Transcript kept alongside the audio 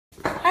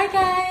Hi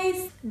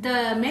guys!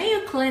 The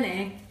Mayo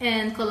Clinic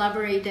and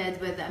collaborated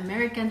with the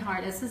American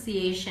Heart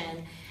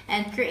Association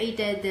and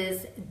created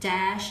this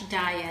DASH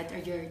diet, or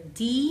your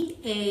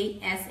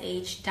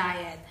DASH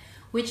diet,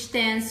 which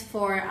stands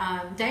for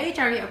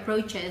dietary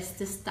approaches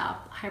to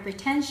stop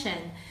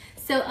hypertension.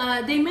 So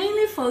they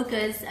mainly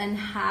focus on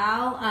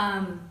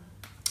how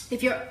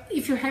if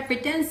you're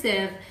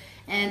hypertensive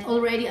and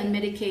already on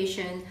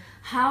medication,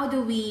 how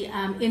do we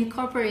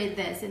incorporate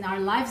this in our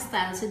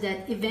lifestyle so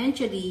that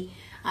eventually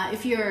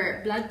if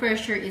your blood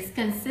pressure is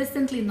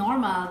consistently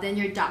normal, then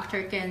your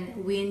doctor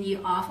can wean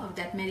you off of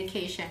that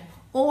medication.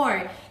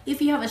 Or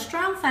if you have a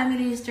strong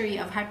family history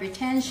of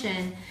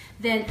hypertension,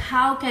 then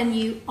how can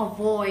you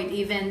avoid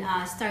even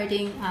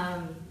starting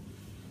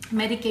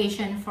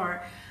medication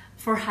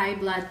for high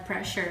blood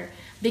pressure?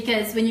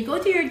 Because when you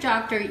go to your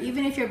doctor,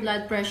 even if your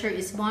blood pressure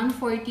is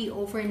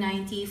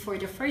 140/90 for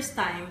the first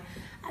time,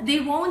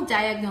 they won't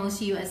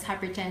diagnose you as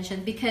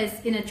hypertension, because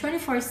in a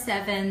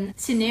 24/7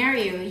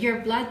 scenario, your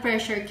blood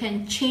pressure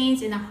can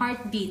change in a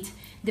heartbeat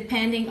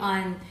depending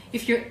on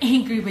if you're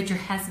angry with your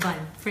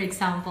husband, for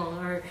example,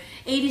 or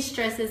 80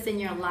 stresses in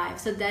your life.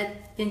 So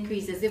that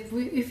increases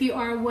if you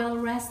are well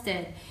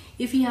rested,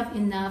 if you have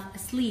enough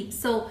sleep.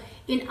 So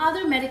in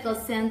other medical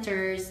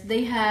centers,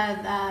 they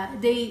have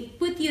they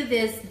put you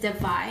this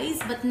device,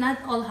 but not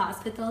all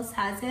hospitals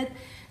has it,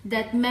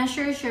 that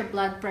measures your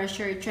blood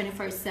pressure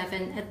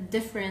 24/7 at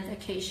different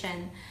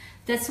occasion.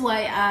 That's why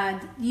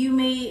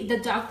the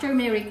doctor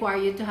may require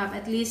you to have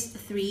at least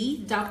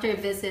 3 doctor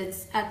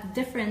visits at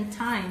different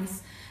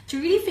times to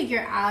really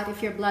figure out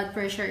if your blood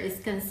pressure is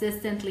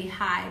consistently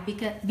high,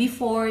 because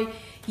before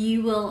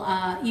you will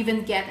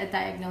even get a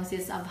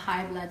diagnosis of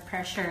high blood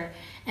pressure.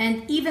 And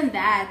even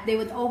that, they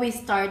would always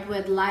start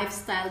with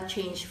lifestyle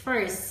change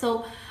first.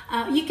 So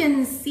you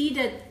can see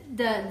that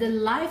the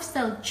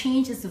lifestyle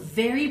change is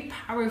very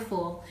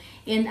powerful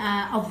in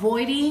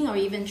avoiding or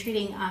even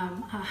treating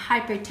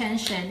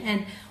hypertension. And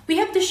we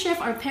have to shift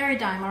our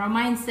paradigm, our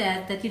mindset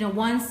that,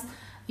 once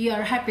you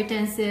are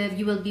hypertensive,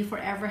 you will be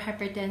forever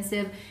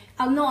hypertensive.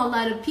 I know a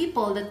lot of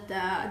people that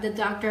the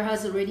doctor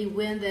has already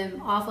weaned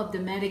them off of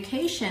the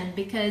medication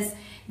because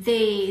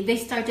they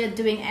started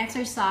doing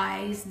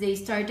exercise, they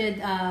started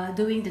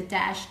doing the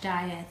DASH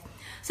diet.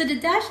 So the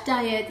DASH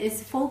diet is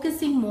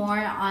focusing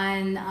more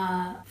on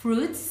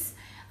fruits,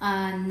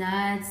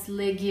 nuts,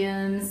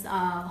 legumes,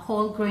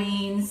 whole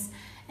grains,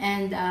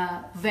 and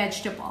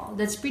vegetable.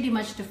 That's pretty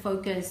much the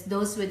focus,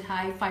 those with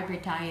high fiber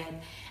diet.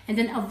 And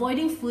then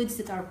avoiding foods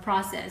that are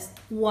processed.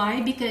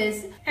 Why? Because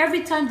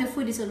every time the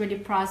food is already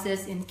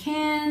processed in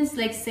cans,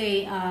 like say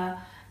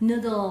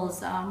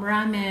noodles,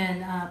 ramen,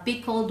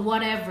 pickled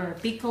whatever,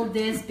 pickled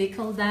this,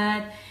 pickled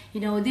that,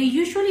 they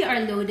usually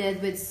are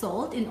loaded with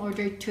salt in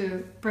order to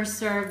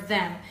preserve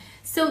them.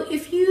 So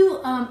if you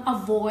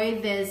avoid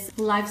this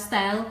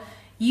lifestyle,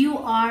 you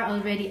are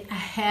already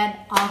ahead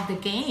of the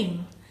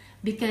game,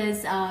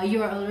 because you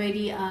are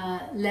already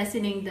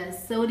lessening the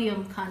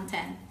sodium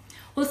content.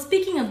 Well,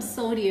 speaking of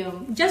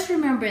sodium, just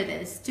remember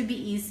this to be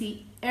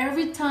easy.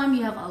 Every time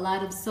you have a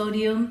lot of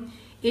sodium,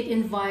 it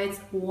invites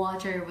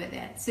water with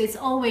it. So it's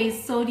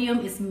always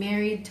sodium is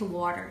married to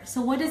water. So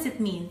what does it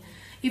mean?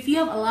 If you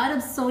have a lot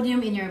of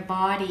sodium in your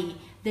body,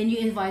 then you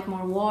invite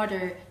more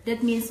water.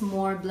 That means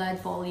more blood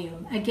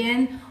volume.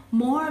 Again,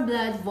 more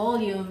blood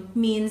volume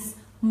means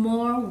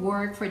more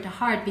work for the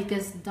heart,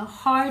 because the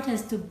heart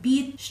has to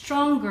beat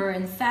stronger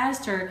and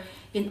faster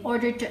in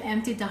order to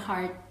empty the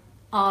heart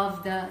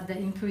of the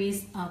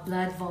increased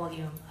blood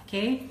volume.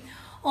 Okay.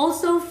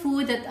 Also,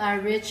 food that are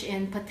rich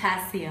in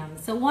potassium.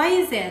 So why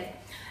is it?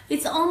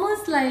 It's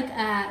almost like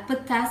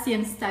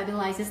potassium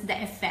stabilizes the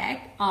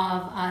effect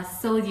of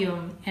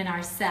sodium in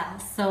our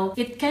cells. So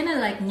it kind of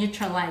like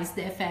neutralizes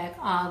the effect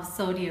of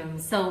sodium.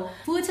 So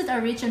foods that are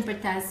rich in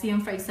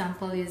potassium, for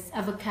example, is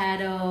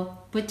avocado,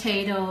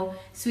 potato,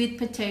 sweet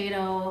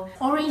potato,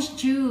 orange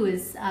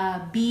juice,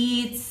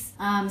 beets,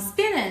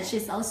 spinach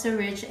is also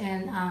rich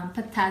in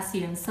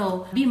potassium.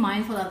 So be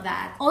mindful of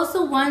that.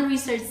 Also, one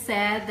research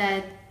said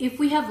that if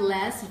we have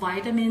less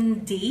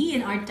vitamin D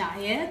in our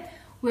diet,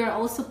 we're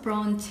also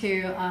prone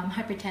to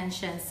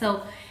hypertension.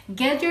 So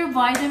get your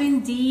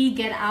vitamin D,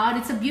 get out.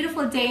 It's a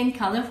beautiful day in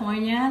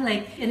California,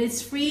 and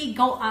it's free.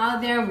 Go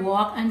out there,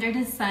 walk under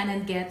the sun,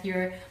 and get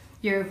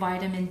your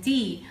vitamin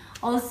D.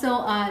 Also,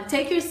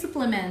 take your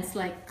supplements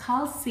like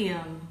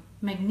calcium,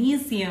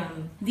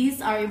 magnesium. These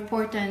are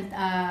important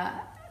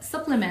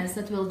supplements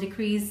that will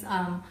decrease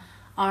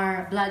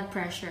our blood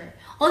pressure.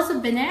 Also,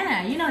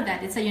 banana,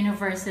 that it's a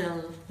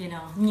universal,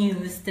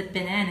 news that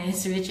banana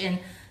is rich in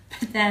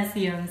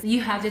potassium.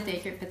 You have to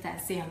take your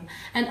potassium.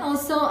 And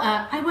also,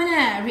 I want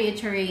to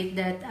reiterate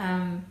that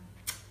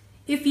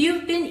if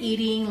you've been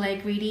eating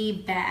like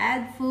really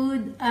bad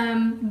food,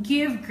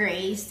 give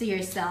grace to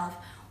yourself.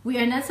 We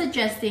are not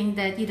suggesting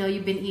that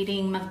you've been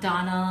eating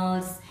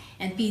McDonald's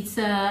and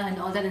pizza and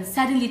all that, and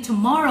suddenly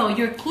tomorrow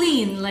you're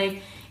clean.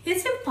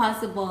 It's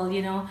impossible,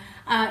 you know.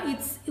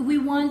 We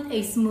want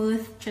a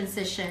smooth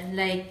transition.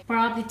 Like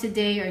probably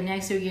today or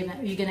next year,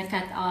 you're gonna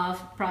cut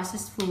off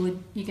processed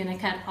food. You're gonna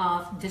cut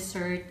off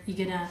dessert.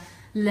 You're gonna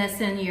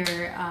lessen your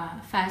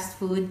fast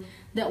food.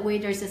 That way,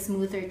 there's a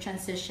smoother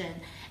transition.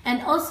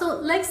 And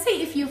also, like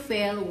say if you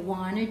fail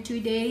 1 or 2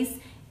 days,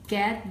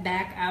 get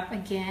back up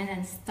again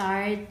and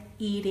start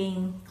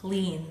eating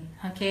clean.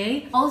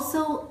 Okay.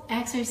 Also,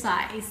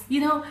 exercise.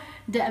 You know,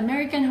 the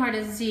American Heart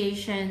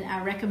Association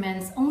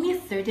recommends only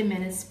 30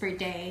 minutes per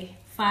day,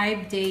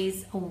 5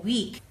 days a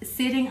week.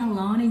 Sitting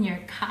alone in your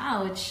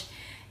couch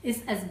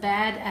is as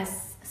bad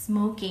as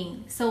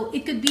smoking. So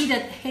it could be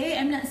that, hey,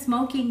 I'm not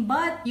smoking,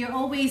 but you're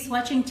always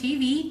watching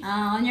TV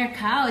on your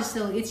couch.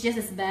 So it's just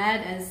as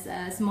bad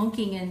as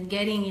smoking and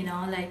getting, you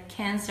know, like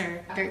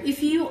cancer.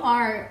 If you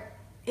are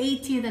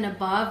 18 and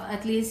above,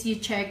 at least you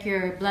check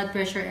your blood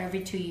pressure every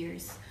 2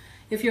 years.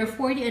 If you're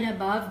 40 and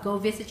above, go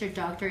visit your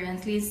doctor and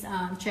at least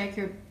check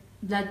your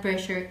blood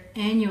pressure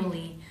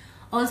annually.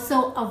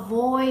 Also,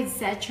 avoid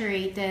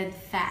saturated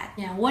fat.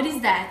 Yeah, what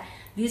is that?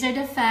 These are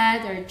the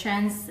fat or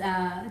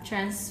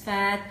trans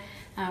fat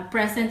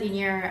present in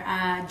your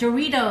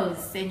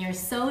Doritos, in your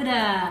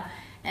soda,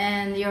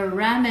 and your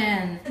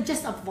ramen.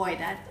 Just avoid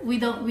that. We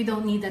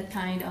don't need that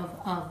kind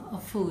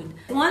of food.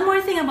 One more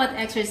thing about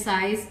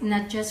exercise,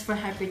 not just for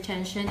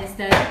hypertension, is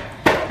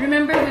that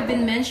remember we've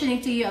been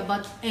mentioning to you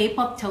about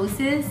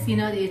apoptosis. You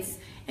know,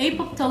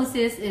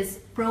 apoptosis is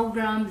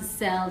programmed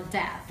cell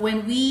death.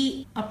 When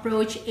we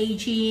approach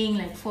aging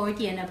like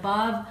 40 and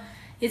above,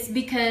 it's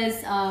because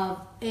of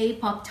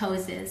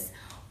apoptosis.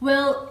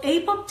 Well,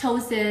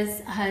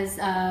 apoptosis has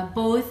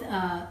both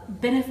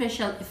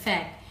beneficial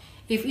effect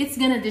if it's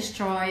gonna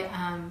destroy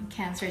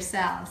cancer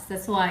cells.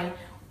 That's why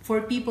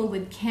for people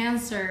with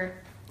cancer,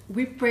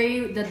 we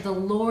pray that the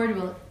Lord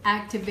will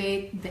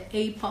activate the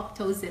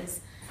apoptosis,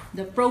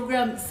 the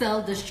programmed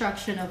cell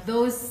destruction of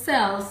those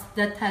cells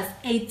that has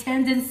a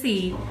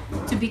tendency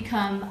to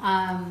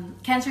become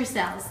cancer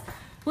cells.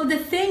 Well, the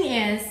thing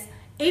is,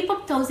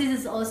 apoptosis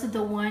is also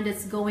the one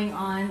that's going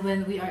on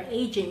when we are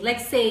aging. Like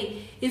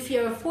say, if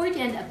you're 40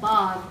 and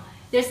above,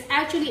 there's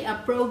actually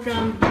a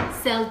programmed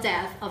cell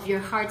death of your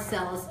heart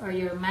cells or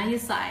your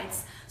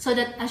myocytes, so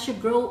that as you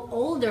grow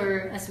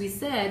older, as we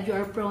said, you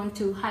are prone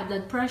to high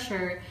blood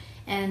pressure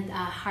and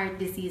heart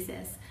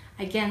diseases.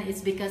 Again,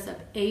 it's because of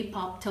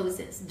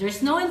apoptosis.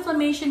 There's no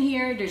inflammation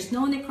here, there's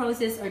no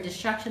necrosis or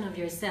destruction of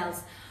your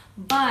cells,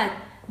 but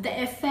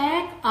the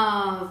effect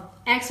of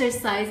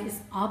exercise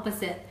is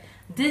opposite.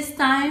 This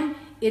time,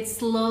 it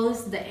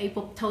slows the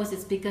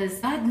apoptosis because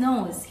God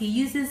knows He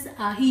used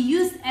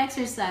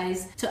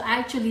exercise to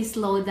actually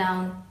slow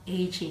down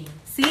aging.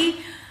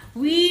 See,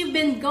 we've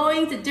been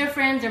going to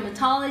different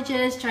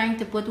dermatologists trying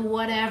to put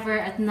whatever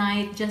at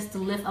night just to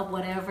lift up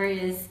whatever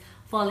is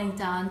falling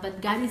down,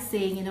 but God is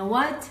saying, you know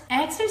what?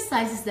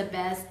 Exercise is the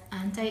best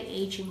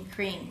anti-aging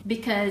cream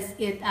because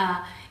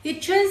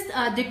it just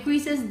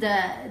decreases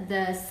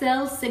the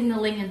cell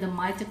signaling in the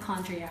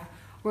mitochondria,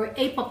 where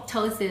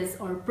apoptosis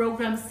or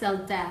programmed cell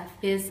death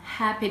is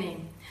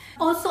happening.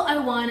 Also, I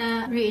want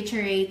to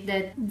reiterate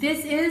that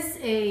this is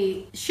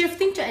a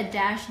shifting to a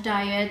DASH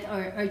diet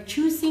or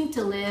choosing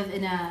to live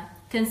in a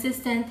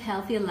consistent,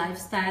 healthy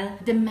lifestyle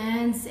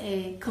demands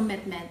a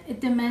commitment.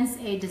 It demands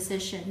a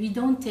decision. We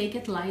don't take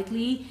it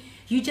lightly.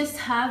 You just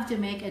have to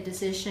make a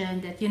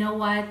decision that, you know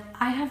what,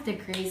 I have the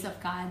grace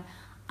of God.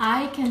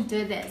 I can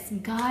do this.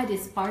 God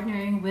is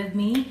partnering with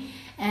me.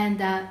 And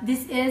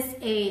this is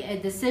a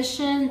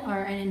decision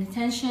or an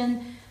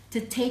intention to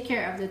take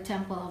care of the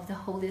temple of the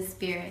Holy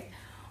Spirit.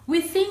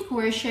 We think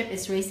worship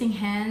is raising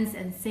hands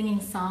and singing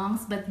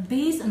songs, but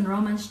based on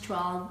Romans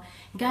 12,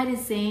 God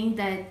is saying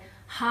that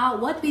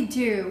what we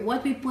do,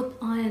 what we put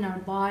on in our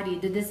body,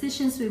 the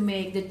decisions we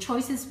make, the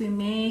choices we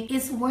make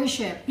is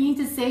worship. Meaning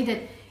to say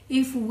that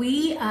if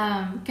we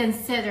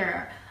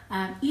consider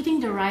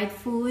eating the right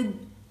food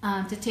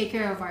to take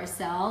care of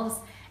ourselves,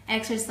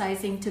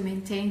 exercising to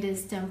maintain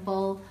this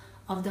temple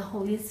of the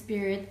Holy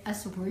Spirit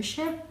as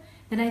worship,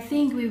 then I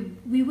think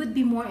we would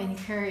be more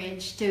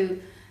encouraged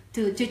to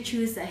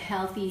choose a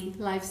healthy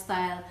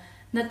lifestyle.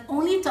 Not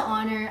only to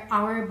honor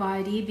our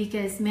body,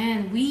 because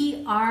man,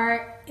 we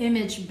are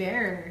image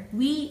bearer.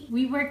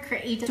 We were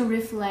created to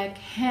reflect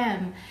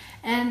Him,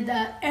 and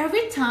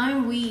every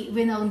time we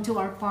do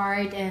our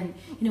part, and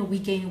we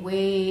gain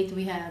weight,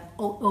 we have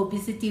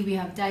obesity, we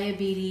have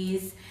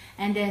diabetes,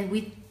 and then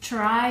we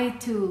try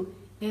to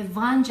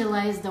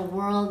evangelize the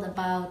world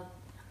about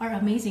our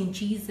amazing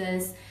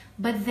Jesus,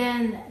 but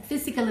then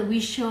physically we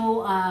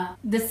show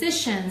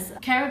decisions,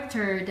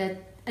 character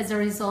that as a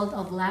result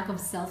of lack of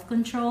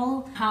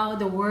self-control. How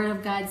the Word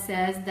of God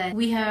says that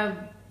we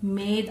have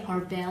made our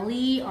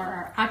belly or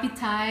our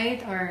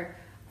appetite or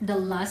the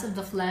lust of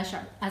the flesh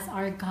as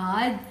our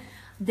God,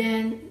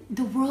 then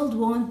the world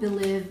won't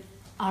believe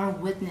our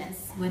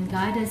witness when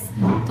God has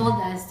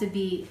told us to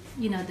be,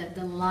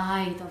 the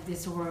light of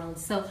this world.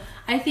 So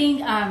I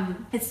think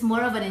it's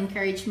more of an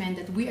encouragement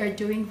that we are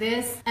doing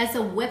this as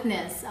a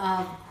witness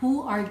of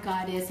who our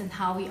God is and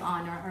how we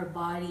honor our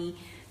body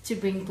to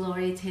bring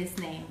glory to His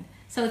name.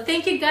 So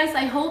thank you guys.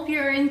 I hope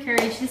you're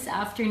encouraged this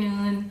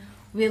afternoon.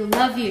 We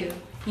love you.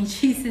 In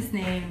Jesus'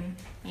 name,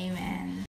 amen.